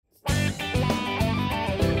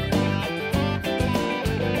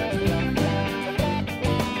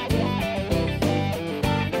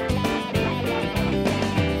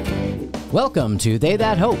Welcome to They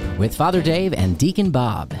That Hope with Father Dave and Deacon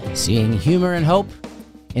Bob, seeing humor and hope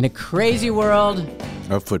in a crazy world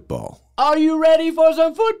of football. Are you ready for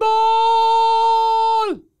some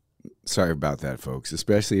football? Sorry about that, folks,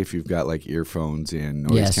 especially if you've got like earphones and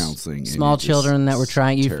noise counseling. Small children that were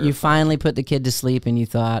trying. You finally put the kid to sleep and you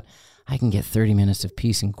thought, I can get 30 minutes of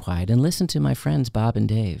peace and quiet and listen to my friends Bob and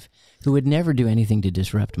Dave, who would never do anything to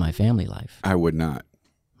disrupt my family life. I would not.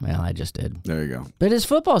 Well, I just did. There you go. But it's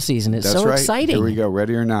football season. It's so exciting. Here we go.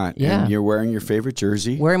 Ready or not. Yeah. And you're wearing your favorite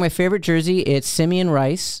jersey. Wearing my favorite jersey. It's Simeon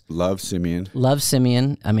Rice. Love Simeon. Love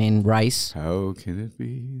Simeon. I mean, Rice. How can it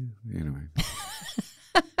be? Anyway.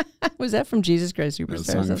 Was that from Jesus Christ Superstar? The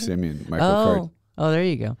Song of Simeon. Michael Card. Oh, there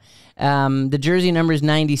you go. The jersey number is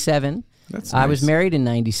 97. That's nice. I was married in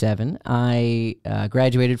 97. I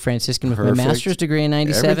graduated Franciscan with my master's degree in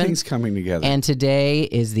 97. Everything's coming together. And today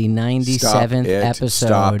is the 97th episode.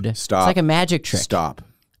 Stop. It's like a magic trick. Stop.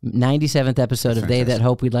 97th episode of They That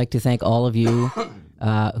Hope. We'd like to thank all of you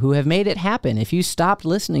who have made it happen. If you stopped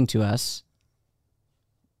listening to us,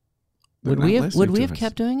 would we have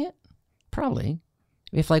kept doing it? Probably.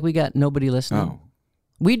 If we got nobody listening. Oh.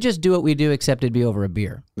 We'd just do what we do, except it'd be over a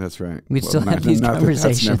beer. That's right. We'd still have these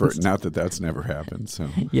conversations. Not that that's never happened. So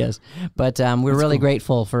yes, but we're really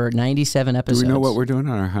grateful for 97 episodes. Do we know what we're doing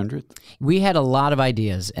on our 100th? We had a lot of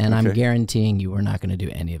ideas, and I'm guaranteeing you we're not going to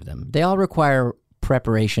do any of them. They all require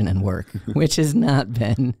preparation and work, which has not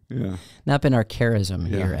been our charism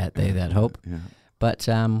here at They That Hope. Yeah. But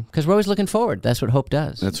because we're always looking forward. That's what hope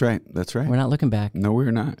does. That's right. That's right. We're not looking back. No,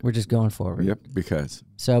 we're not. We're just going forward. Yep, because.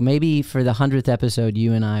 So maybe for the 100th episode,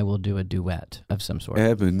 you and I will do a duet of some sort.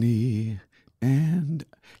 Ebony and...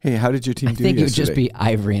 Hey, how did your team do yesterday? I think it would just be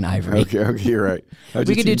Ivory and Ivory. Okay, you're right.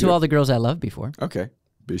 We could do To All the Girls I Loved before. Okay.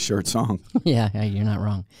 Be a short song. Yeah, you're not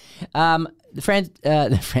wrong.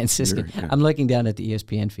 The Franciscan. I'm looking down at the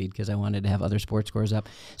ESPN feed because I wanted to have other sports scores up.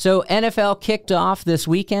 So NFL kicked off this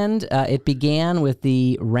weekend. It began with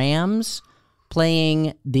the Rams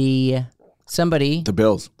playing the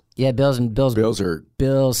Bills. Yeah, Bills are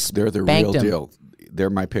they're the real deal. They're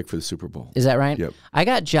my pick for the Super Bowl. Is that right? Yep. I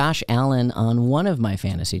got Josh Allen on one of my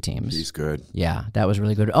fantasy teams. He's good. Yeah, that was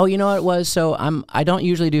really good. Oh, you know what it was? So I don't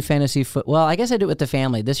usually do fantasy Well, I guess I do it with the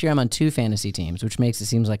family. This year I'm on 2 fantasy teams, which makes it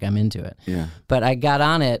seem like I'm into it. Yeah. But I got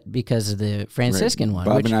on it because of the Franciscan one.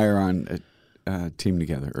 Bob and I are on a team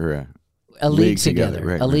together, or a league together.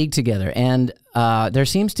 Right, a league together. And there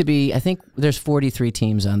seems to be, I think there's 43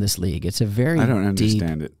 teams on this league. It's a very I don't deep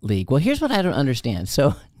understand it. league. Well, here's what I don't understand.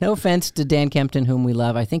 So no offense to Dan Kempton, whom we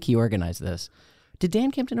love. I think he organized this. Did Dan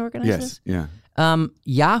Kempton organize this? Yes, yeah.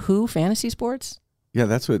 Yahoo Fantasy Sports? Yeah,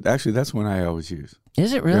 that's one I always use.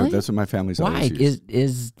 Is it really? Yeah, that's what my family's always used.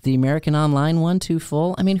 Is the American Online one too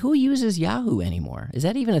full? I mean, who uses Yahoo anymore? Is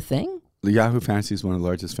that even a thing? The Yahoo Fantasy is one of the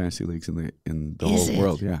largest fantasy leagues in the whole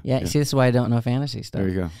world. Yeah. See, this is why I don't know fantasy stuff. There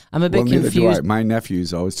you go. I'm a bit confused. Neither do I. My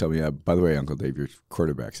nephews always tell me, by the way, Uncle Dave, your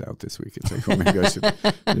quarterback's out this week. It's like, well, maybe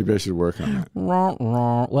I should work on that.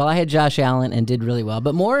 Well, I had Josh Allen and did really well.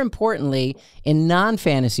 But more importantly, in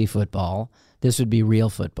non-fantasy football, this would be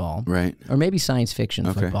real football. Right. Or maybe science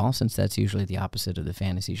fiction football, since that's usually the opposite of the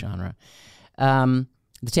fantasy genre. The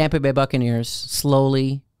Tampa Bay Buccaneers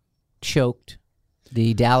slowly choked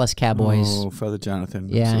the Dallas Cowboys. Oh, Father Jonathan.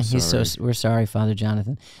 Yeah, we're sorry, Father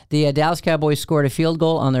Jonathan. The Dallas Cowboys scored a field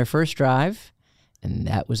goal on their first drive, and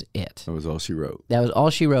that was it. That was all she wrote.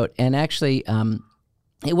 And actually,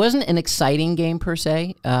 it wasn't an exciting game per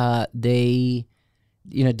se. Dallas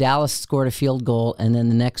scored a field goal, and then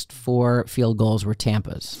the next 4 field goals were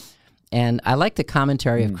Tampa's. And I like the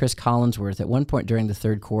commentary of Chris Collinsworth. At one point during the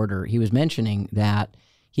third quarter, he was mentioning that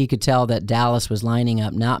he could tell that Dallas was lining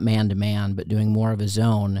up not man-to-man, but doing more of a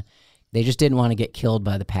zone. They just didn't want to get killed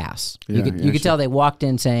by the pass. You could tell they walked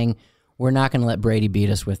in saying, we're not going to let Brady beat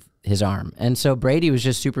us with his arm. And so Brady was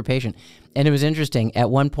just super patient. And it was interesting. At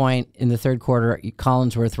one point in the third quarter,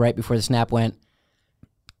 Collinsworth, right before the snap went,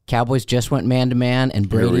 Cowboys just went man-to-man, and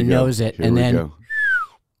Brady knows it. And then,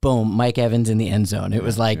 boom, Mike Evans in the end zone. It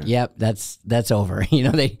was like, yep, that's over.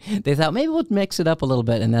 They thought maybe we'll mix it up a little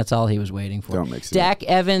bit, and that's all he was waiting for. Don't mix it Dak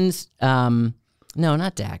Evans, no,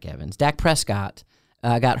 not Dak Evans. Dak Prescott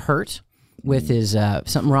got hurt with his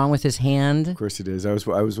something wrong with his hand. Of course it is. I was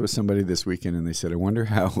with somebody this weekend, and they said, I wonder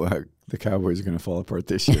how the Cowboys are going to fall apart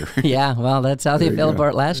this year. Yeah, well, that's how they fell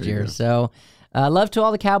apart last year. So love to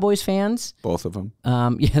all the Cowboys fans. Both of them.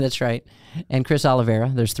 Yeah, that's right. And Chris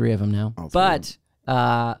Oliveira. There's 3 of them now. But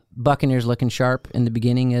Buccaneers looking sharp in the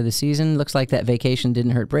beginning of the season. Looks like that vacation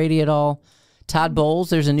didn't hurt Brady at all. Todd Bowles,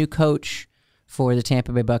 there's a new coach for the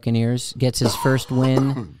Tampa Bay Buccaneers, gets his first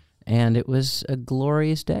win, and it was a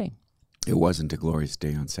glorious day. It wasn't a glorious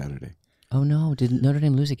day on Saturday. Oh, no. Did Notre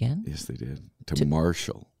Dame lose again? Yes, they did. To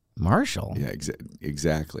Marshall. Marshall? Yeah,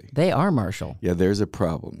 exactly. They are Marshall. Yeah, there's a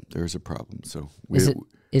problem. There's a problem. So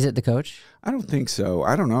is it the coach? I don't think so.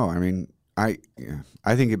 I don't know. I mean, I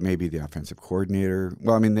think it may be the offensive coordinator.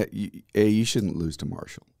 Well, I mean, you shouldn't lose to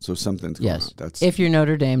Marshall. So something's going on. That's, if you're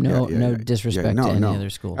Notre Dame, no disrespect to any other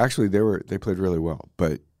school. Actually, they played really well,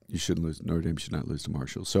 but you shouldn't lose. Notre Dame should not lose to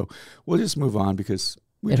Marshall. So we'll just move on because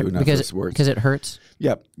we do enough of sports. Because it hurts?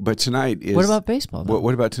 Yep. But tonight is... What about baseball, though?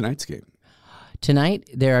 What about tonight's game? Tonight,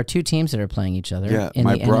 there are two teams that are playing each other in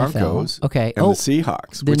my the Broncos NFL. Okay. And the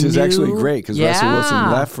Seahawks, which is actually great because Russell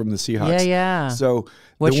Wilson left from the Seahawks. Yeah. So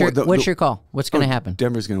what's your call? What's going to happen?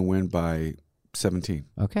 Denver's going to win by 17.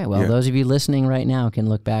 Okay. Well, those of you listening right now can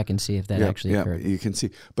look back and see if that actually occurred. Yeah, you can see.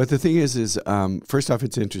 But the thing is first off,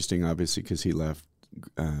 it's interesting, obviously, because he left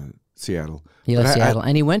Seattle. He left Seattle,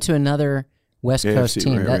 and he went to another West Coast AFC,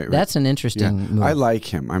 team. Right. That's an interesting move. I like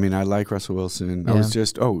him. I mean, I like Russell Wilson. I was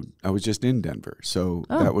just in Denver, so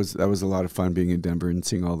that was a lot of fun being in Denver and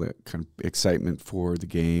seeing all the kind of excitement for the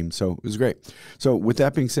game. So it was great. So with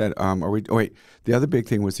that being said, the other big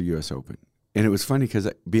thing was the U.S. Open, and it was funny because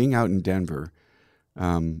being out in Denver,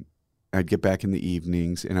 I'd get back in the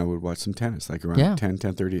evenings and I would watch some tennis, like around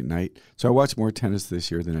 10:30 at night. So I watched more tennis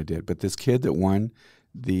this year than I did. But this kid that won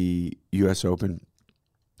the U.S. Open,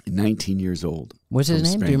 19 years old. What's his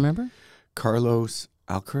name? Spain. Do you remember? Carlos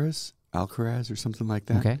Alcaraz or something like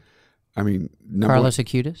that. Okay. I mean, Carlos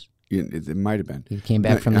Acutis? It might have been. He came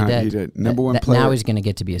back from the dead. He did. Number one player. Now he's going to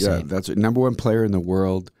get to be a saint. That's it. Number one player in the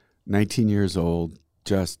world, 19 years old,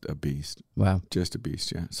 just a beast. Wow. Just a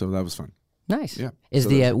beast, yeah. So that was fun. Nice. Yeah. Is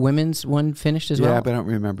the women's one finished as well? Yeah, but I don't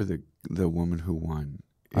remember the woman who won.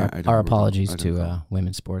 Our apologies to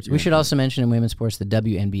women's sports. We should also mention in women's sports the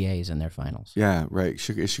WNBA is in their finals. Yeah, right.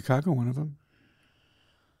 Is Chicago one of them?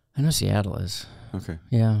 I know Seattle is. Okay.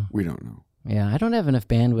 Yeah. We don't know. Yeah, I don't have enough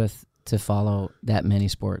bandwidth to follow that many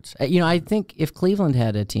sports. I think if Cleveland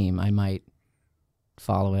had a team, I might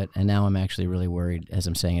follow it. And now I'm actually really worried as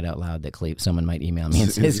I'm saying it out loud that someone might email me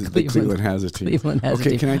and say Cleveland has a team. Cleveland has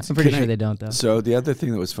a team. I'm pretty sure they don't, though. So the other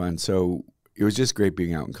thing that was fun, so it was just great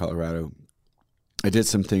being out in Colorado. I did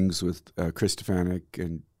some things with Chris Stefanik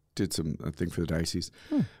and did some thing for the diocese.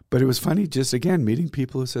 But it was funny just, again, meeting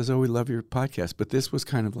people who says, we love your podcast. But this was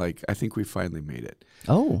kind of like, I think we finally made it.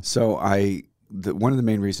 Oh. So one of the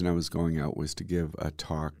main reasons I was going out was to give a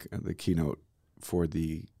talk, the keynote for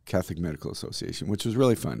the Catholic Medical Association, which was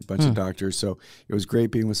really fun. A bunch of doctors. So it was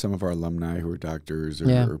great being with some of our alumni who are doctors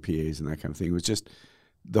or PAs and that kind of thing. It was just,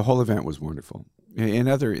 the whole event was wonderful. And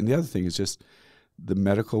the other thing is just, the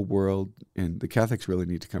medical world and the Catholics really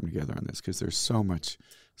need to come together on this because there's so much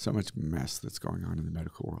mess that's going on in the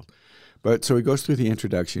medical world. But so he goes through the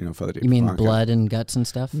introduction, Father Dave. You mean Blanca. blood and guts and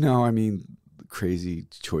stuff? No, I mean crazy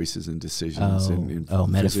choices and decisions and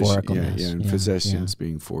metaphorical. And physicians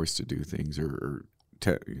being forced to do things or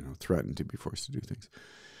threatened to be forced to do things.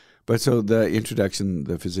 But so the introduction,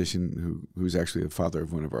 the physician who's actually the father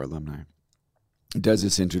of one of our alumni, does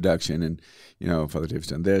this introduction, and Father Dave's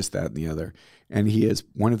done this, that, and the other, and he is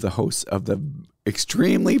one of the hosts of the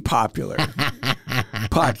extremely popular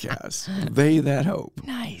podcast, They That Hope.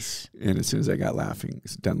 Nice. And as soon as I got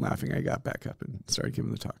done laughing, I got back up and started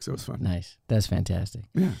giving the talk. So it was fun. Nice. That's fantastic.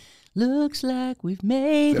 Yeah. Looks like we've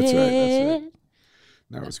made That's it. Right.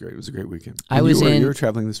 No, it was great. It was a great weekend. You were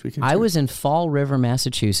traveling this weekend. I was in Fall River,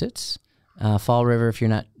 Massachusetts. Fall River, if you're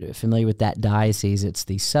not familiar with that diocese, it's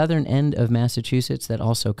the southern end of Massachusetts that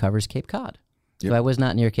also covers Cape Cod. Yep. So I was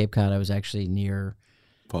not near Cape Cod. I was actually near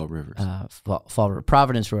Fall River. Fall River.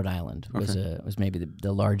 Providence, Rhode Island was maybe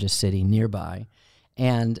the largest city nearby.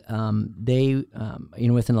 And they,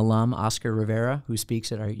 with an alum, Oscar Rivera, who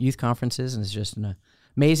speaks at our youth conferences and is just an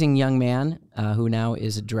amazing young man who now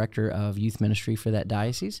is a director of youth ministry for that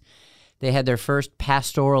diocese. They had their first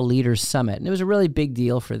Pastoral Leaders Summit, and it was a really big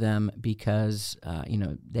deal for them because,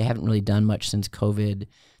 they haven't really done much since COVID.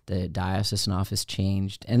 The diocesan office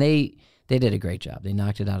changed, and they did a great job. They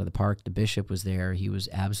knocked it out of the park. The bishop was there. He was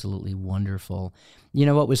absolutely wonderful.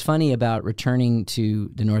 What was funny about returning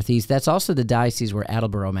to the Northeast, that's also the diocese where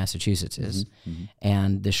Attleboro, Massachusetts is,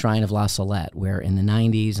 and the Shrine of La Salette, where in the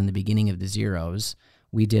 90s and the beginning of the zeros,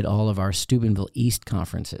 we did all of our Steubenville East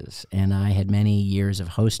conferences, and I had many years of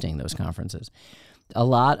hosting those conferences. A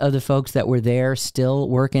lot of the folks that were there still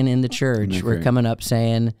working in the church were coming up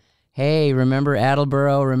saying, hey, remember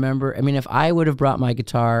Attleboro? If I would have brought my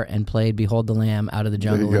guitar and played Behold the Lamb Out of the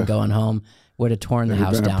Jungle and Going Home, would have torn the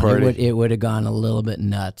house down. It would have gone a little bit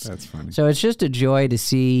nuts. That's funny. So it's just a joy to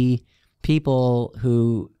see people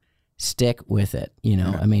who stick with it. You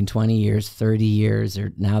know, I mean, 20 years, 30 years,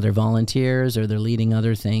 or now they're volunteers or they're leading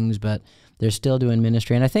other things, but they're still doing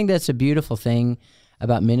ministry. And I think that's a beautiful thing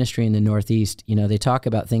about ministry in the Northeast. You know, they talk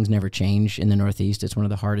about things never change in the Northeast. It's one of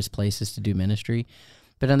the hardest places to do ministry.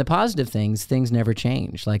 But on the positive things never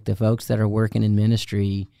change. Like the folks that are working in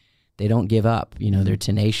ministry, they don't give up. You know, they're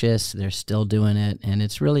tenacious, they're still doing it, and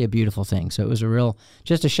it's really a beautiful thing. So it was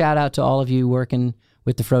just a shout out to all of you working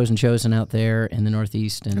with the Frozen Chosen out there in the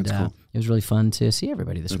Northeast, and cool. It was really fun to see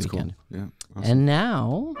everybody this weekend. Cool. Yeah, awesome. And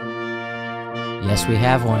now, yes, we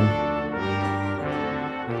have one.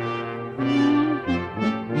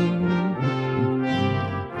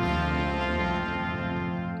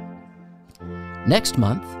 Next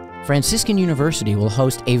month, Franciscan University will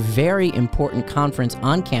host a very important conference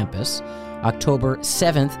on campus, October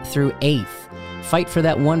 7th through 8th. Fight for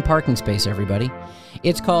that one parking space, everybody.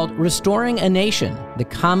 It's called Restoring a Nation, the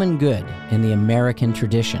Common Good in the American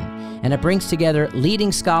Tradition, and it brings together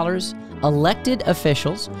leading scholars, elected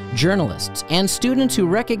officials, journalists, and students who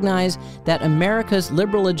recognize that America's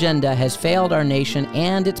liberal agenda has failed our nation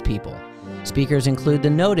and its people. Speakers include the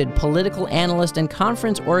noted political analyst and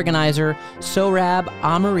conference organizer Sohrab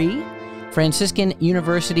Ahmari, Franciscan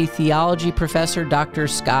University theology professor Dr.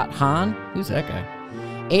 Scott Hahn, who's that guy?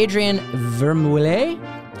 Adrian Vermeulen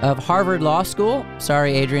of Harvard Law School,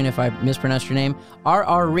 sorry Adrian if I mispronounced your name,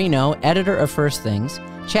 R.R. Reno, editor of First Things,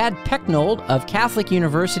 Chad Pecknold of Catholic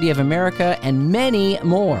University of America, and many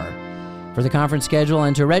more. For the conference schedule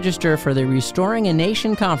and to register for the Restoring a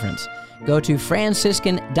Nation Conference, go to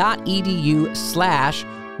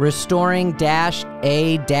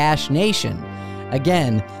franciscan.edu/restoring-a-nation.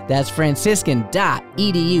 Again, that's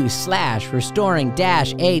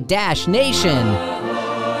franciscan.edu/restoring-a-nation.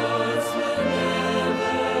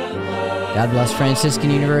 God bless Franciscan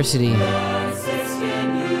University.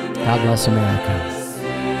 God bless America.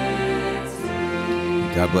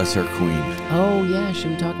 God bless our queen. Oh, yeah.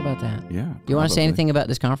 Should we talk about that? Yeah. Do you want to say anything about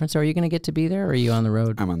this conference? Or are you going to get to be there, or are you on the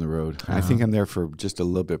road? I'm on the road. I think I'm there for just a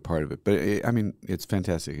little bit part of it. But, I mean, it's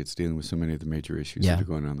fantastic. It's dealing with so many of the major issues that are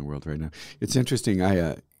going on in the world right now. It's interesting.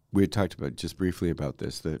 We had talked about just briefly about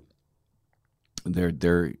this, that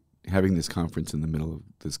they're having this conference in the middle of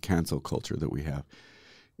this cancel culture that we have.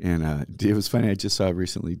 And it was funny. I just saw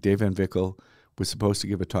recently Dave Van Vickle was supposed to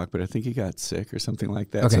give a talk, but I think he got sick or something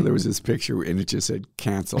like that. Okay. So there was this picture, and it just said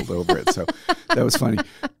canceled over it. So that was funny.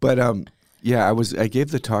 But I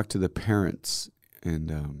gave the talk to the parents and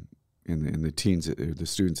the teens, the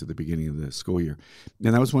students at the beginning of the school year,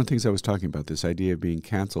 and that was one of the things I was talking about, this idea of being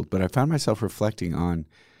canceled. But I found myself reflecting on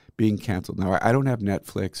being canceled. Now I don't have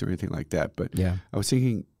Netflix or anything like that, but I was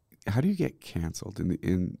thinking, how do you get canceled?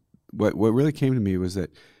 And what really came to me was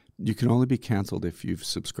that you can only be canceled if you've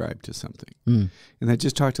subscribed to something. And I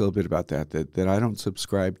just talked a little bit about that I don't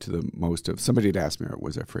subscribe to the most of. Somebody had asked me,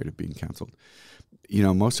 was I afraid of being canceled? You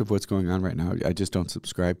know, most of what's going on right now, I just don't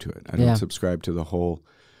subscribe to it. I don't subscribe to the whole,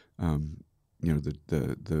 the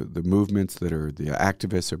movements that are the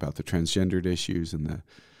activists about the transgendered issues and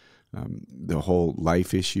the whole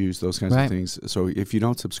life issues, those kinds of things. So if you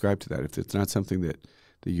don't subscribe to that, if it's not something that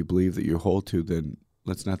you believe that you hold to, then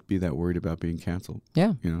let's not be that worried about being canceled.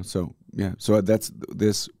 Yeah. You know, so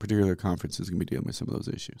this particular conference is going to be dealing with some of those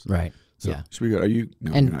issues. Right. So should we go? Are you?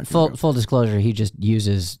 No, and you're not full disclosure, he just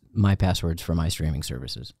uses my passwords for my streaming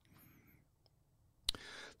services.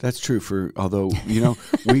 That's true. Although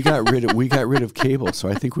we got rid of cable, so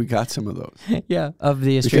I think we got some of those. Yeah, of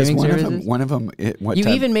the streaming services. One of them. You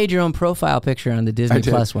even made your own profile picture on the Disney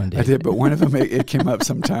Plus one day. I did, but one of them it came up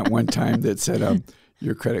one time that said,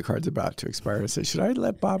 your credit card's about to expire. I said, should I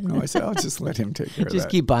let Bob know? I said, I'll just let him take care of that. Just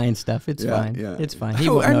keep buying stuff. It's fine. Yeah. It's fine.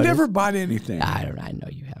 I've never bought anything. I know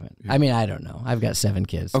you haven't. Yeah. I mean, I don't know. I've got 7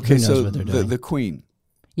 kids. Okay, Who knows so what they're doing? The Queen.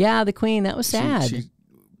 Yeah, the Queen. That was sad. She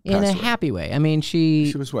in a happy way. I mean,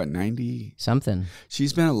 she was what, 90? Something.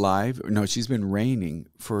 She's been alive. No, she's been reigning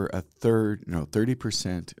for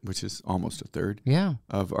 30%, which is almost a third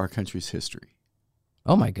of our country's history.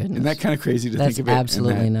 Oh, my goodness. Isn't that kind of crazy to think of it? That's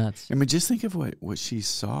absolutely nuts. I mean, just think of what she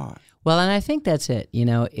saw. Well, and I think that's it. You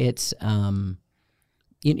know, it's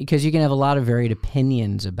because you can have a lot of varied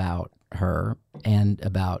opinions about her and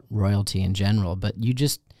about royalty in general, but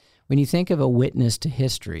when you think of a witness to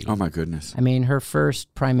history. Oh, my goodness. I mean, her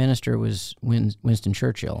first prime minister was Winston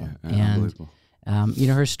Churchill. Yeah, unbelievable. And,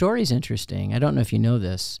 her story's interesting. I don't know if you know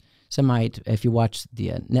this. Some might, if you watch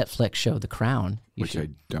the Netflix show The Crown. Which I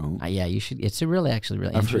don't. Yeah, you should. It's actually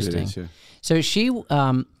really I've interesting. Heard it is, yeah. So she,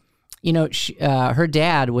 her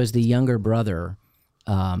dad was the younger brother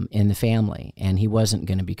in the family, and he wasn't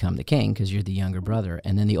going to become the king because you're the younger brother.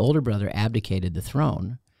 And then the older brother abdicated the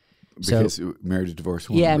throne. Because married a divorced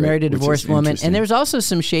woman. Yeah, right? married a Which divorced is woman. interesting. And there was also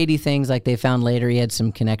some shady things, like they found later he had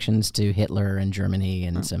some connections to Hitler and Germany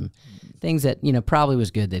and some things that, probably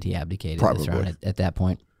was good that he abdicated the throne at that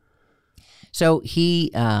point. So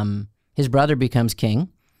he, his brother becomes king,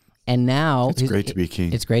 and now it's great to be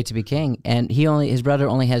king. It's great to be king, and his brother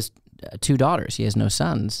only has 2 daughters. He has no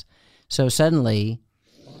sons. So suddenly,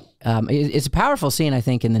 it's a powerful scene, I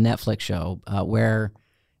think, in the Netflix show where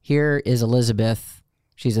here is Elizabeth.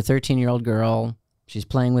 She's a 13-year-old girl. She's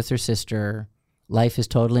playing with her sister. Life is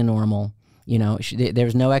totally normal.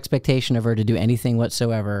 There's no expectation of her to do anything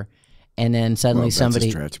whatsoever. And then suddenly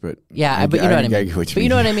somebody, that's a stretch, but yeah, but you know what I mean. But you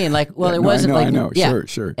know what I mean. Like, well, it wasn't like, I know, yeah,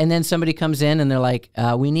 sure. And then somebody comes in and they're like,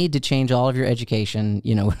 "We need to change all of your education.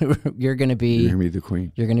 You're going to be the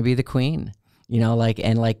queen. You're going to be the queen.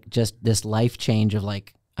 Just this life change of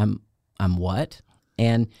like, I'm what?"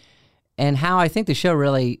 And how I think the show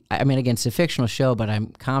really, I mean, again, it's a fictional show, but I'm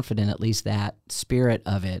confident at least that spirit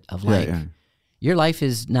of it, of like, your life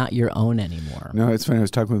is not your own anymore. No, it's funny. I was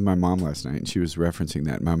talking with my mom last night, and she was referencing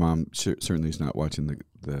that. My mom certainly is not watching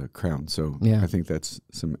the Crown, so I think that's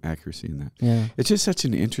some accuracy in that. Yeah, it's just such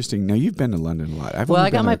an interesting. Now you've been to London a lot. I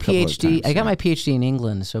got my PhD. I got my PhD in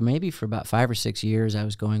England, so maybe for about 5 or 6 years, I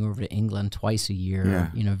was going over to England twice a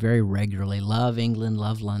year. Yeah. Very regularly. Love England,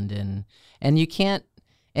 love London, and you can't.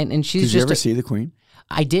 And she's Did you ever see the Queen?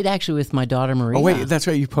 I did actually with my daughter Maria. Oh wait, that's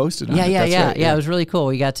right. You posted on it. Yeah. Right, It was really cool.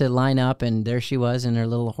 We got to line up, and there she was in her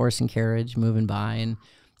little horse and carriage moving by, and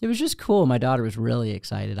it was just cool. My daughter was really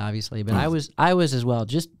excited, obviously, but I was as well.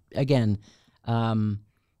 Just again, a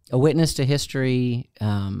witness to history,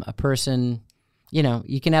 a person.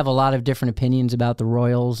 You can have a lot of different opinions about the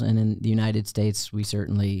royals, and in the United States, we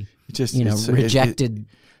certainly rejected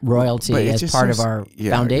royalty as part of our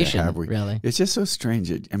foundation. Really, it's just so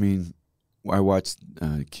strange. I mean, I watched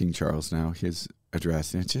King Charles now, his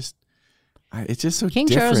address, and it's just so King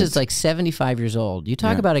different. Charles is like 75 years old. You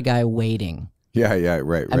talk about a guy waiting. Yeah,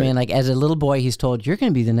 right. I mean, like as a little boy, he's told you're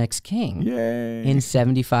going to be the next king. Yay! In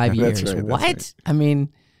 75 years. That's right, what? Right. I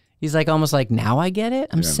mean, he's like almost like, now I get it.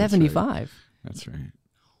 I'm 75. That's right.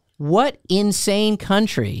 What insane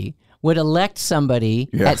country would elect somebody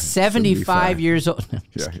at 75 years old?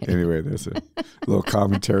 No, anyway, there's a little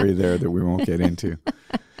commentary there that we won't get into.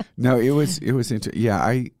 No, it was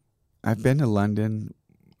I've been to London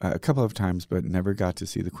a couple of times, but never got to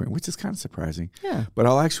see the Queen, which is kind of surprising. Yeah. But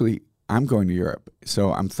I'm going to Europe,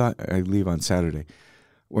 so I leave on Saturday.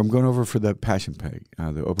 Well, I'm going over for the Passion Play,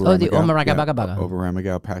 the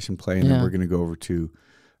Oberammergau Passion Play, and then we're going to go over to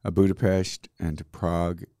Budapest and to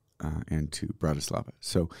Prague and to Bratislava.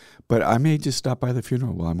 So, but I may just stop by the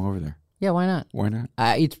funeral while I'm over there. Yeah, why not? Why not?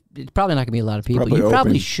 It's probably not going to be a lot of people. You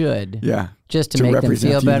probably should. Yeah. Just to make them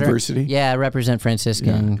feel better. University. Yeah, represent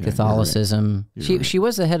Franciscan Catholicism. Right. She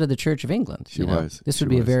was the head of the Church of England. She was. This would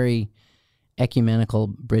be a very ecumenical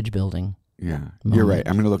bridge building. Yeah, you're right.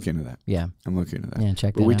 I'm going to look into that. Yeah. I'm looking into that. Yeah,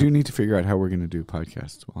 check that out. But we out. do need to figure out how we're going to do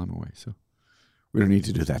podcasts while I'm away. So we don't need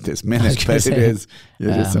to do that this minute, but it is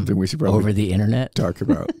something we should probably over the internet talk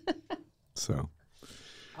about. So.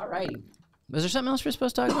 All righty. Was there something else we're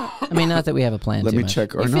supposed to talk about? I mean, not that we have a plan. Let me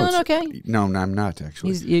check. Are you feeling okay? No, I'm not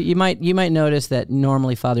actually. You might notice that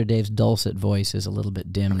normally Father Dave's dulcet voice is a little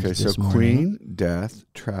bit dimmed this morning. Queen, death,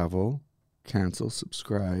 travel, cancel,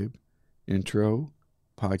 subscribe, intro,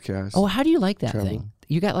 podcast. Oh, how do you like that thing?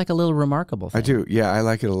 You got like a little remarkable thing. I do. Yeah, I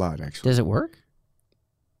like it a lot actually. Does it work?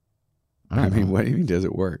 I mean, what do you mean? Does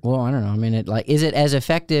it work? Well, I don't know. I mean, is it as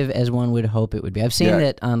effective as one would hope it would be? I've seen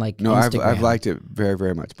it on Instagram. I've liked it very,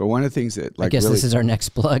 very much. But one of the things that I guess this is our next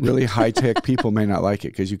plug. Really high tech people may not like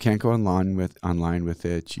it because you can't go online with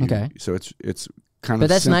it. Okay. So it's kind of. But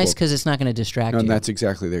that's simple. nice because it's not going to distract you. And that's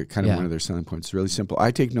exactly one of their selling points. It's really simple.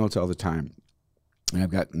 I take notes all the time. And I've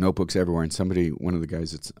got notebooks everywhere. And one of the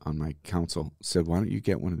guys that's on my council said, "Why don't you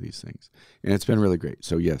get one of these things?" And it's been really great.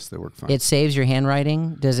 So yes, they work fine. It saves your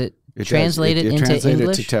handwriting. Does it translate it into translate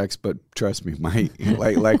English? It to text, but trust me,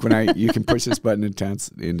 like when you can push this button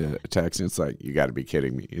into text, and it's like you got to be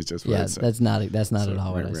kidding me. It's just what I said. That's not at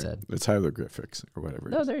all what I said. It's hieroglyphics or whatever.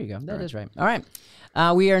 Oh, there you go. That is right. All right.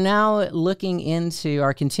 We are now looking into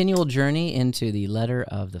our continual journey into the letter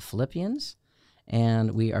of the Philippians.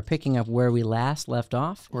 And we are picking up where we last left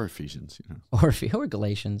off. Or Ephesians, Or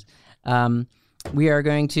Galatians. We are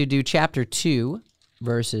going to do chapter 2,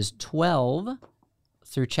 verses 12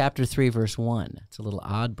 through chapter 3, verse 1. It's a little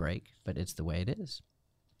odd break, but it's the way it is.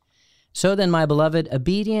 So then, my beloved,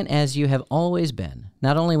 obedient as you have always been,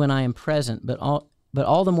 not only when I am present, but all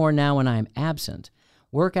the more now when I am absent,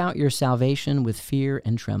 work out your salvation with fear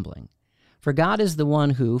and trembling. For God is the one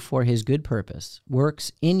who, for his good purpose,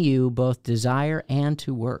 works in you both desire and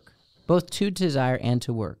to work both to desire and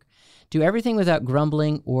to work. Do everything without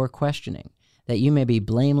grumbling or questioning, that you may be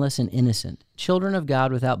blameless and innocent, children of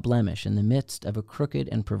God without blemish in the midst of a crooked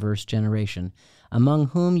and perverse generation, among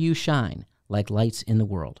whom you shine like lights in the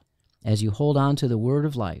world, as you hold on to the word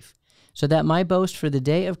of life, so that my boast for the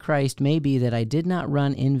day of Christ may be that I did not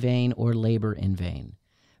run in vain or labor in vain.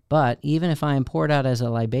 But even if I am poured out as a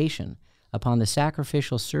libation upon the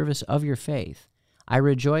sacrificial service of your faith, I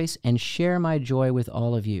rejoice and share my joy with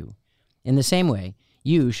all of you. In the same way,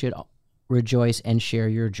 you should rejoice and share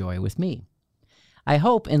your joy with me. I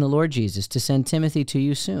hope in the Lord Jesus to send Timothy to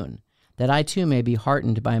you soon, that I too may be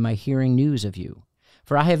heartened by my hearing news of you.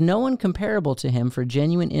 For I have no one comparable to him for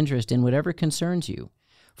genuine interest in whatever concerns you,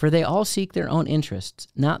 for they all seek their own interests,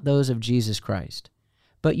 not those of Jesus Christ.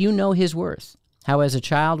 But you know his worth, how as a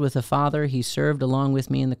child with a father he served along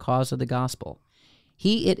with me in the cause of the gospel.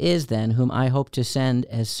 He it is then whom I hope to send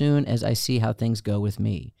as soon as I see how things go with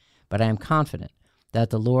me. But I am confident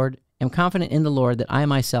in the Lord that I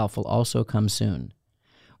myself will also come soon.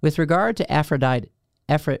 With regard to Epaphroditus,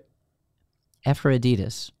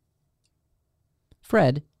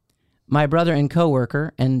 Fred, my brother and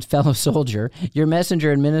co-worker and fellow soldier, your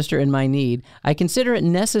messenger and minister in my need, I consider it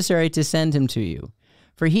necessary to send him to you.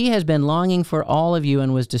 For he has been longing for all of you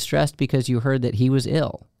and was distressed because you heard that he was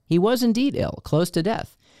ill. He was indeed ill, close to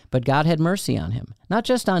death, but God had mercy on him, not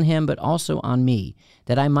just on him, but also on me,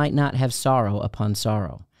 that I might not have sorrow upon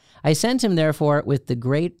sorrow. I sent him, therefore, with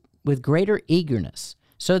greater eagerness,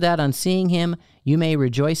 so that on seeing him you may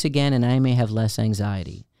rejoice again and I may have less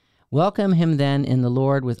anxiety. Welcome him then in the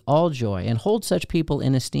Lord with all joy, and hold such people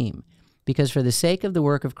in esteem, because for the sake of the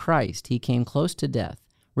work of Christ he came close to death,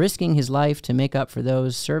 risking his life to make up for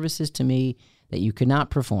those services to me that you could not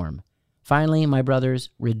perform. Finally, my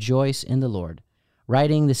brothers, rejoice in the Lord.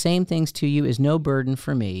 Writing the same things to you is no burden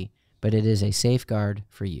for me, but it is a safeguard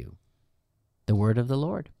for you. The word of the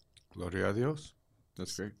Lord. Gloria a Dios.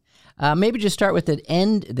 That's great. Maybe just start with the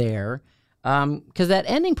end there, because that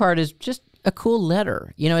ending part is just a cool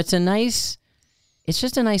letter. You know, it's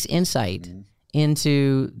just a nice insight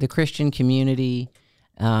into the Christian community.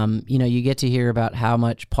 You know, you get to hear about how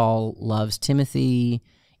much Paul loves Timothy.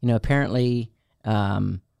 You know, apparently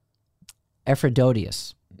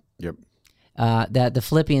Epaphroditus. Yep. That the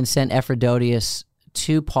Philippians sent Epaphroditus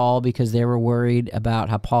to Paul because they were worried about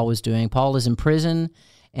how Paul was doing. Paul is in prison,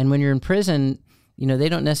 and when you're in prison, you know, they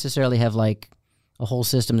don't necessarily have like a whole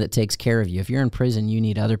system that takes care of you. If you're in prison, you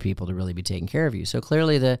need other people to really be taking care of you. So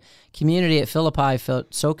clearly the community at Philippi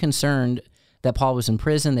felt so concerned that Paul was in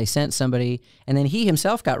prison, they sent somebody, and then he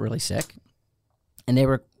himself got really sick, and they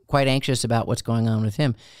were quite anxious about what's going on with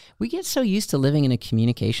him. We get so used to living in a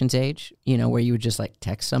communications age, you know, where you would just like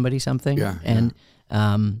text somebody something. Yeah, and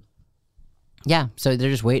so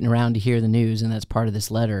they're just waiting around to hear the news, and that's part of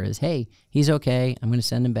this letter is, hey, he's okay. I'm going to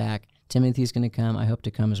send him back. Timothy's going to come. I hope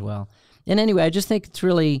to come as well. And anyway, I just think it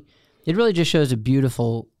really just shows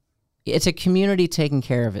it's a community taking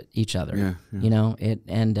care of each other. Yeah. You know,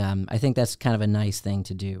 I think that's kind of a nice thing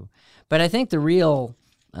to do. But I think the real,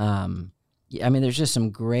 there's just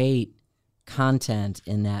some great content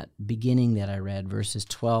in that beginning that I read, verses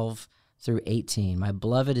 12 through 18. My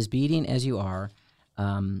beloved, as obedient as you are,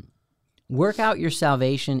 work out your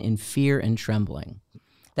salvation in fear and trembling.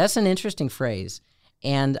 That's an interesting phrase.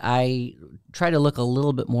 And I try to look a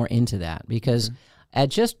little bit more into that because at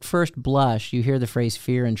just first blush, you hear the phrase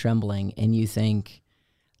fear and trembling and you think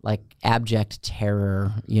like abject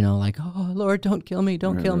terror, you know, like, oh, Lord, don't kill me,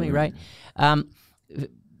 don't kill me, right?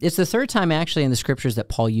 It's the third time actually in the scriptures that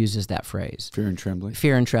Paul uses that phrase. Fear and trembling.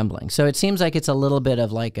 Fear and trembling. So it seems like it's a little bit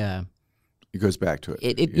of like a... It goes back to it.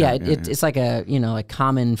 It's like a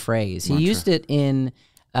common phrase. Mantra. He used it in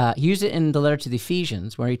the letter to the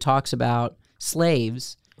Ephesians where he talks about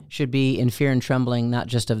slaves should be in fear and trembling, not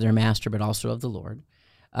just of their master, but also of the Lord.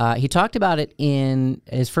 He talked about it in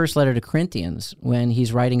his first letter to Corinthians when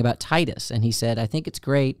he's writing about Titus, and he said, I think it's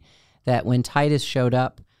great that when Titus showed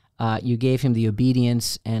up, you gave him the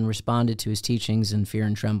obedience and responded to his teachings in fear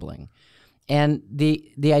and trembling. And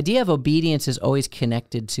the idea of obedience is always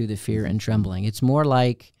connected to the fear and trembling. It's more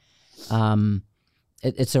like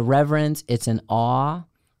it's a reverence, it's an awe.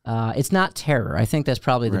 It's not terror. I think that's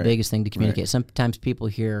probably the biggest thing to communicate. Right. Sometimes people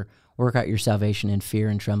hear, work out your salvation in fear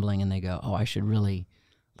and trembling, and they go, oh, I should really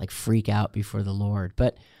like freak out before the Lord.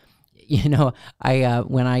 But, you know,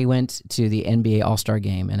 when I went to the NBA All-Star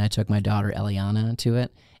game and I took my daughter Eliana to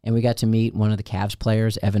it, and we got to meet one of the Cavs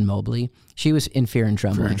players, Evan Mobley, she was in fear and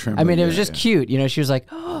trembling. I mean, it was just cute. You know, she was like,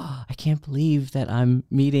 oh, I can't believe that I'm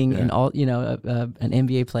meeting an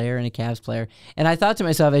NBA player and a Cavs player. And I thought to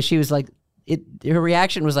myself, as she was like her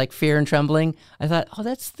reaction was like fear and trembling. I thought, oh,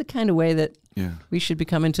 that's the kind of way that we should be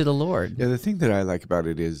coming to the Lord. Yeah, the thing that I like about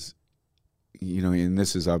it is, and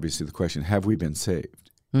this is obviously the question, have we been saved?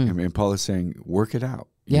 I mean, Paul is saying, work it out.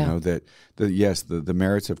 You know, that the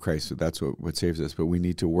merits of Christ, that's what saves us, but we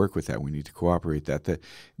need to work with that. We need to cooperate that.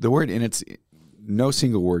 The word, and it's no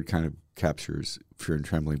single word kind of captures fear and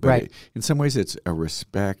trembling, but in some ways it's a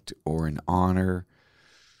respect or an honor,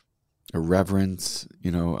 a reverence,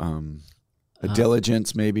 a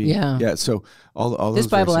diligence maybe. Yeah. So all this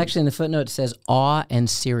those Bible verses. Actually in the footnote says awe and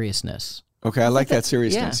seriousness. Okay, I like that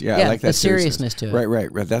seriousness. Yeah, I like that seriousness to it. Right.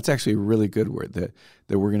 That's actually a really good word. That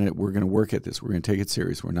we're gonna work at this. We're gonna take it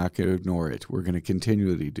serious. We're not gonna ignore it. We're gonna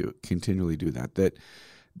continually do that.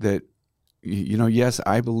 That yes,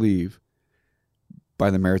 I believe by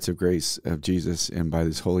the merits of grace of Jesus and by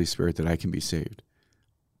this Holy Spirit that I can be saved.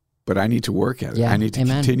 But I need to work at it. I need to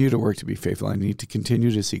continue to work to be faithful. I need to continue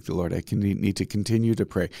to seek the Lord. I need to continue to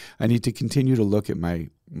pray. I need to continue to look at my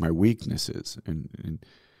weaknesses and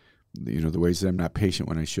the ways that I'm not patient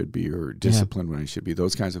when I should be or disciplined when I should be,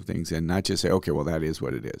 those kinds of things, and not just say, okay, well, that is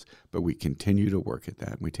what it is. But we continue to work at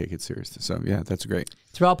that, and we take it seriously. So, that's great.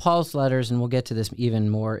 Throughout Paul's letters, and we'll get to this even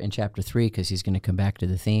more in chapter 3 because he's going to come back to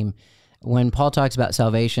the theme. When Paul talks about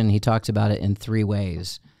salvation, he talks about it in 3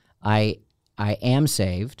 ways. I am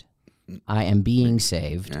saved, I am being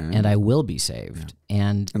saved, and I will be saved.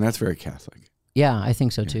 And that's very Catholic. Yeah, I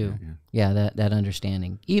think so too. Yeah, that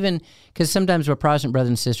understanding. Even because sometimes our Protestant brothers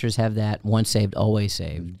and sisters have that once saved, always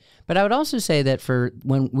saved. But I would also say that for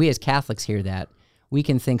when we as Catholics hear that, we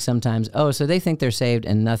can think sometimes, oh, so they think they're saved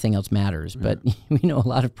and nothing else matters. But we know a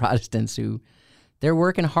lot of Protestants who they're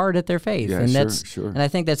working hard at their faith. Yeah, and sure. And I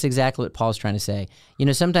think that's exactly what Paul's trying to say.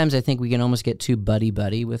 Sometimes I think we can almost get too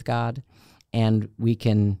buddy-buddy with God, and we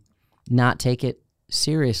can not take it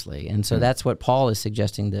seriously. And so that's what Paul is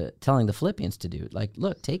suggesting, telling the Philippians to do. Like,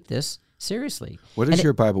 look, take this seriously. What is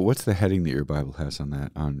your Bible? What's the heading that your Bible has on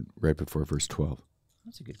that, on right before verse 12?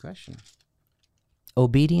 That's a good question.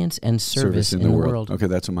 Obedience and service in the world. Okay,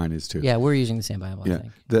 that's what mine is too. Yeah, we're using the same Bible, I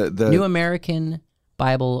think. The New American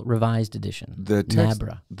Bible Revised Edition. The text,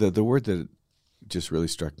 NABRA. The word that just really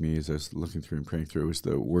struck me as I was looking through and praying through was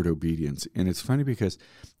the word obedience. And it's funny because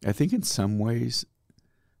I think in some ways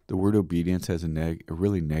the word obedience has a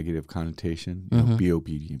really negative connotation. Be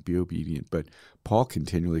obedient. But Paul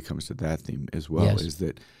continually comes to that theme as well. Yes.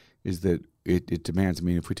 Is that it demands. I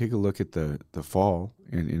mean, if we take a look at the fall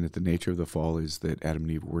and at the nature of the fall is that Adam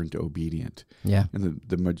and Eve weren't obedient. Yeah. And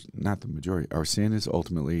not the majority. Our sin is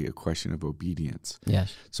ultimately a question of obedience.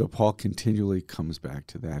 Yes. So Paul continually comes back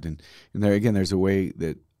to that, and there again, there's a way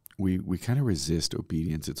that we kind of resist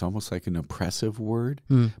obedience. It's almost like an oppressive word,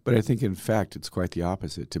 but I think in fact it's quite the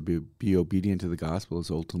opposite. To be obedient to the gospel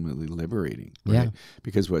is ultimately liberating, right? Yeah.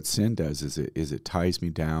 Because what sin does is it ties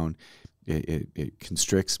me down, it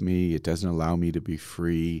constricts me, it doesn't allow me to be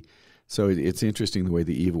free. So it's interesting the way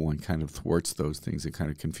the evil one kind of thwarts those things. It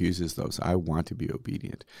kind of confuses those. I want to be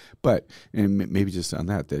obedient, and maybe just on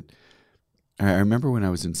that I remember when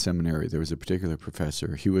I was in seminary, there was a particular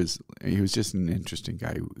professor. He was just an interesting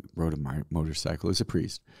guy who rode a motorcycle. He was a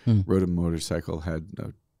priest. Rode a motorcycle, had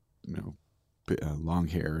long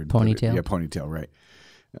hair and ponytail. Ponytail, right?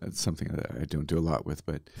 It's something that I don't do a lot with,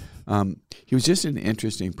 but he was just an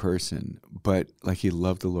interesting person. But like he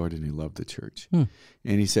loved the Lord and he loved the church. And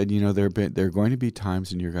he said, there are going to be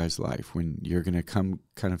times in your guys' life when you're going to come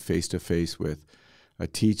kind of face to face with a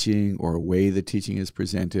teaching or a way the teaching is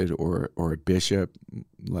presented or a bishop,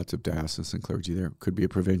 lots of diocesan clergy there, could be a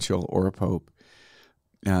provincial or a pope.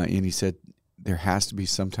 And he said, there has to be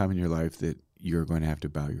some time in your life that you're going to have to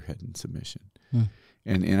bow your head in submission.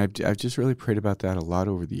 And I've just really prayed about that a lot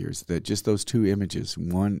over the years, that just those two images,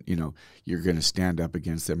 one, you're going to stand up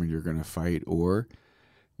against them and you're going to fight, or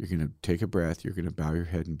you're going to take a breath, you're going to bow your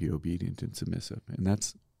head and be obedient and submissive. And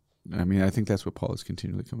I think that's what Paul is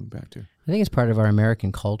continually coming back to. I think it's part of our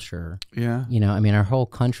American culture. Yeah. Our whole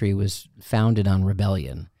country was founded on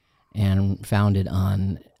rebellion and founded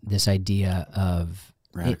on this idea of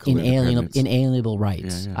inalienable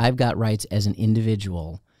rights. Yeah. I've got rights as an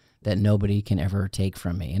individual that nobody can ever take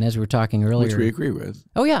from me. And as we were talking earlier, which we agree with.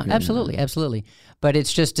 Oh yeah, absolutely. But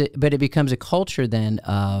it becomes a culture then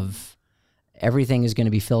of everything is going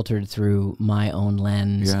to be filtered through my own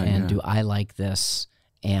lens, do I like this?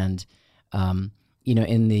 And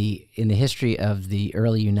in the history of the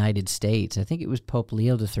early United States, I think it was Pope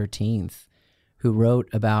Leo XIII who wrote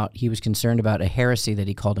about, he was concerned about a heresy that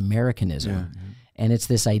he called Americanism. Yeah. And it's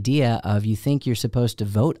this idea of you think you're supposed to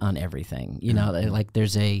vote on everything, like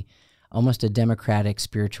there's almost a democratic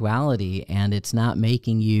spirituality, and it's not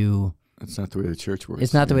making you It's not the way the church works.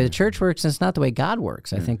 It's not the way the church works, and it's not the way God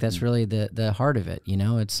works. I think that's really the heart of it.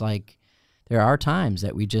 It's like there are times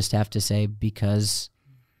that we just have to say because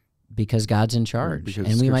God's in charge,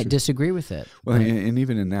 and we might disagree with it. Well, and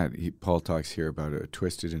even in that, Paul talks here about a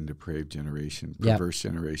twisted and depraved generation, perverse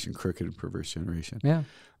generation, crooked and perverse generation. Yeah.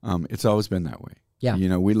 It's always been that way. Yeah.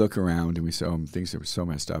 We look around and we say, things are so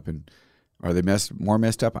messed up, and are they more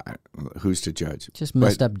messed up? Who's to judge? Just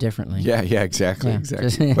messed up differently. Yeah, exactly.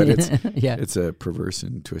 But it's a perverse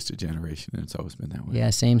and twisted generation, and it's always been that way. Yeah,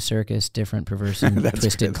 same circus, different perverse and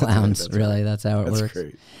twisted clowns. That's how it works.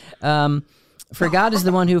 Great. For God is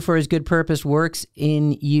the one who, for his good purpose, works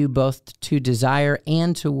in you both to desire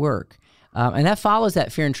and to work. And that follows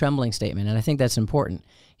that fear and trembling statement, and I think that's important.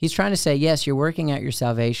 He's trying to say, yes, you're working out your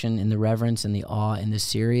salvation in the reverence and the awe and the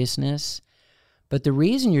seriousness, but the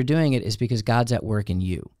reason you're doing it is because God's at work in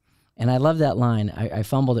you. And I love that line. I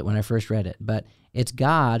fumbled it when I first read it, but it's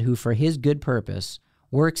God who, for his good purpose,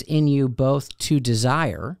 works in you both to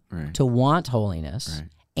desire, to want holiness,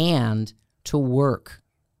 and to work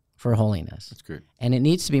for holiness. That's good. And it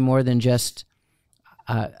needs to be more than just,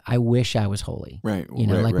 I wish I was holy. Right.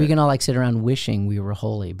 We can all sit around wishing we were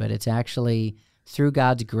holy, but it's actually through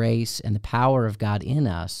God's grace and the power of God in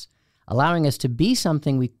us, allowing us to be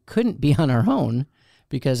something we couldn't be on our own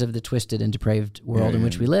because of the twisted and depraved world in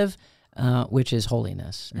which we live, which is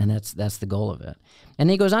holiness. And that's the goal of it. And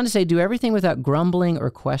he goes on to say, do everything without grumbling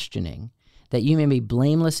or questioning, that you may be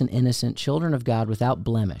blameless and innocent, children of God without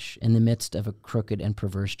blemish in the midst of a crooked and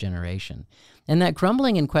perverse generation. And that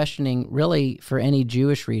grumbling and questioning really, for any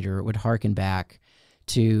Jewish reader, would hearken back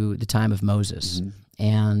to the time of Moses.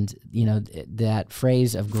 And, that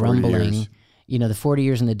phrase of grumbling, the 40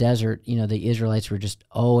 years in the desert, the Israelites were just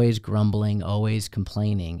always grumbling, always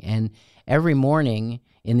complaining. And every morning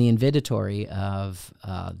in the invitatory of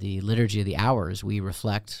the Liturgy of the Hours, we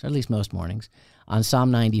reflect, or at least most mornings, on Psalm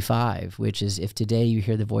 95, which is, if today you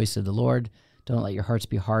hear the voice of the Lord, don't let your hearts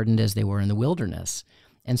be hardened as they were in the wilderness.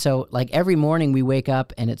 And so, every morning we wake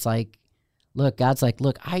up and it's like, God's like,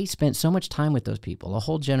 look, I spent so much time with those people, a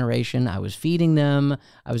whole generation. I was feeding them.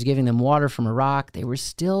 I was giving them water from a rock. They were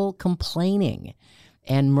still complaining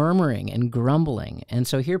and murmuring and grumbling. And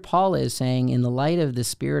so here Paul is saying, in the light of the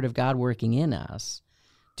Spirit of God working in us,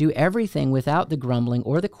 do everything without the grumbling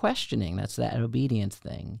or the questioning. That's that obedience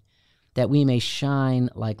thing, that we may shine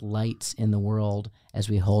like lights in the world as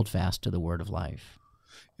we hold fast to the word of life.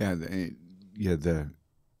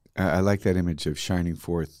 I like that image of shining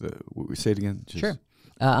forth. Say it again. Sure.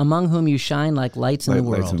 Among whom you shine like lights in the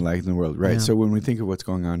world. Lights and light in the world, right. Yeah. So when we think of what's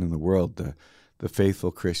going on in the world, the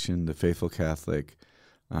faithful Christian, the faithful Catholic,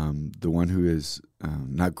 the one who is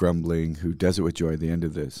not grumbling, who does it with joy. The end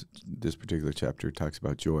of this particular chapter talks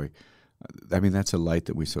about joy. That's a light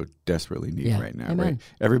that we so desperately need right now. Amen. Right?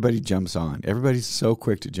 Everybody jumps on. Everybody's so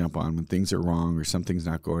quick to jump on when things are wrong or something's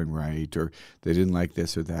not going right or they didn't like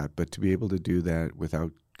this or that. But to be able to do that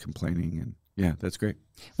without complaining, and that's great.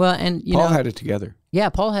 Well, and Paul had it together. Yeah,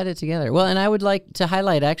 Paul had it together. Well, and I would like to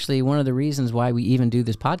highlight actually one of the reasons why we even do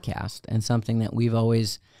this podcast, and something that we've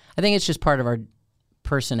always, I think it's just part of our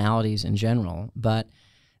personalities in general, but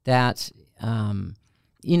that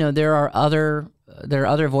there are other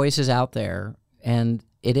voices out there, and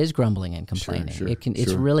it is grumbling and complaining. Sure,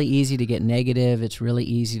 it's really easy to get negative. It's really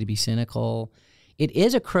easy to be cynical. It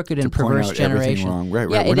is a crooked and perverse generation. Wrong. Right.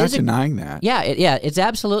 Yeah, we're not denying that. Yeah, it's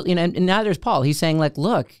absolutely, and neither is Paul. He's saying,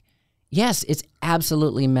 look, yes, it's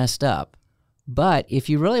absolutely messed up, but if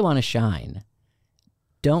you really want to shine,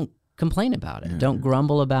 don't complain about it. Don't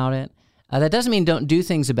grumble about it. That doesn't mean don't do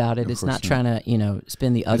things about it. It's not trying to,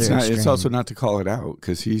 spin the other extreme. It's also not to call it out,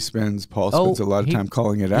 because Paul spends a lot of time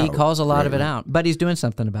calling it out. He calls a lot of it out, but he's doing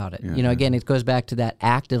something about it. Yeah, again, it goes back to that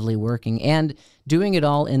actively working and doing it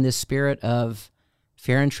all in this spirit of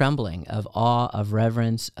fear and trembling, of awe, of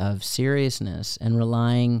reverence, of seriousness, and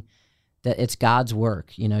relying that it's God's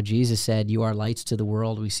work. Jesus said, you are lights to the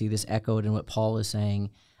world. We see this echoed in what Paul is saying,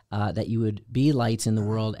 that you would be lights in the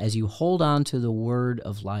world as you hold on to the word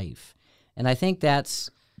of life. And I think that's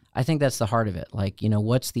the heart of it.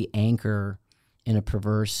 What's the anchor in a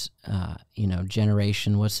perverse,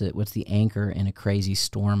 generation? What's the anchor in a crazy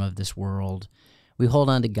storm of this world? We hold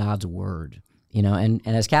on to God's word. And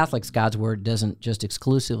as Catholics, God's word doesn't just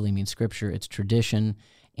exclusively mean Scripture. It's tradition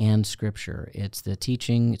and Scripture. It's the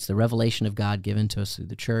teaching. It's the revelation of God given to us through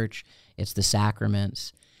the church. It's the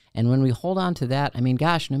sacraments. And when we hold on to that,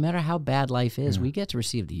 no matter how bad life is, we get to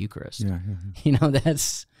receive the Eucharist.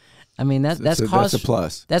 That's cause. That's a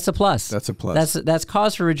plus. That's a plus. That's a plus. That's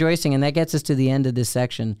cause for rejoicing, and that gets us to the end of this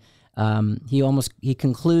section. he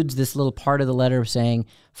concludes this little part of the letter saying,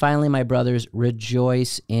 "Finally, my brothers,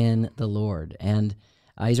 rejoice in the Lord." And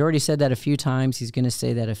he's already said that a few times. He's going to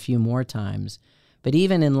say that a few more times. But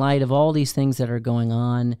even in light of all these things that are going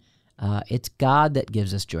on, it's God that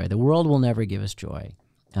gives us joy. The world will never give us joy,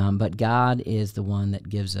 but God is the one that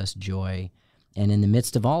gives us joy. And in the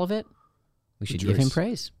midst of all of it, we should give him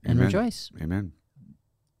praise and rejoice. Amen.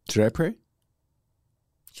 Should I pray?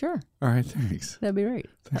 Sure. All right, thanks. That'd be great.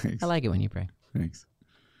 Thanks. I like it when you pray. Thanks.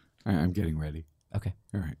 I'm getting ready. Okay.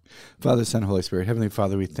 All right. Father, Son, Holy Spirit. Heavenly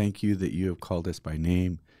Father, we thank you that you have called us by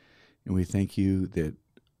name, and we thank you that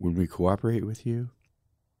when we cooperate with you,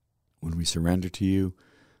 when we surrender to you,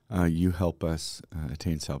 you help us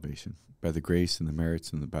attain salvation. By the grace and the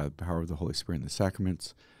merits and by the power of the Holy Spirit and the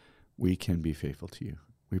sacraments, we can be faithful to you.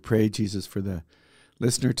 We pray, Jesus, for the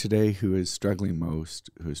listener today who is struggling most,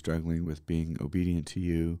 who is struggling with being obedient to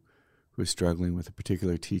you, who is struggling with a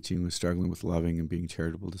particular teaching, who is struggling with loving and being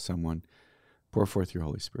charitable to someone. Pour forth your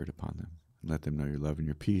Holy Spirit upon them and let them know your love and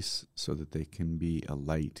your peace so that they can be a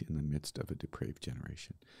light in the midst of a depraved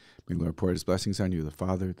generation. May the Lord pour his blessings on you, the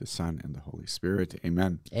Father, the Son, and the Holy Spirit.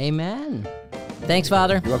 Amen. Amen. Thanks,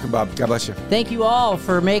 Father. You're welcome, Bob. God bless you. Thank you all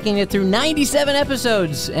for making it through 97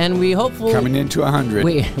 episodes, and we hopefully... Coming into 100.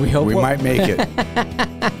 We hope we might make it.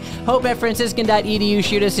 hope@franciscan.edu.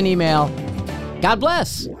 Shoot us an email. God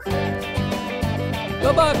bless.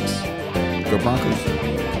 Go Bucks. Go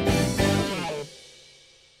Broncos.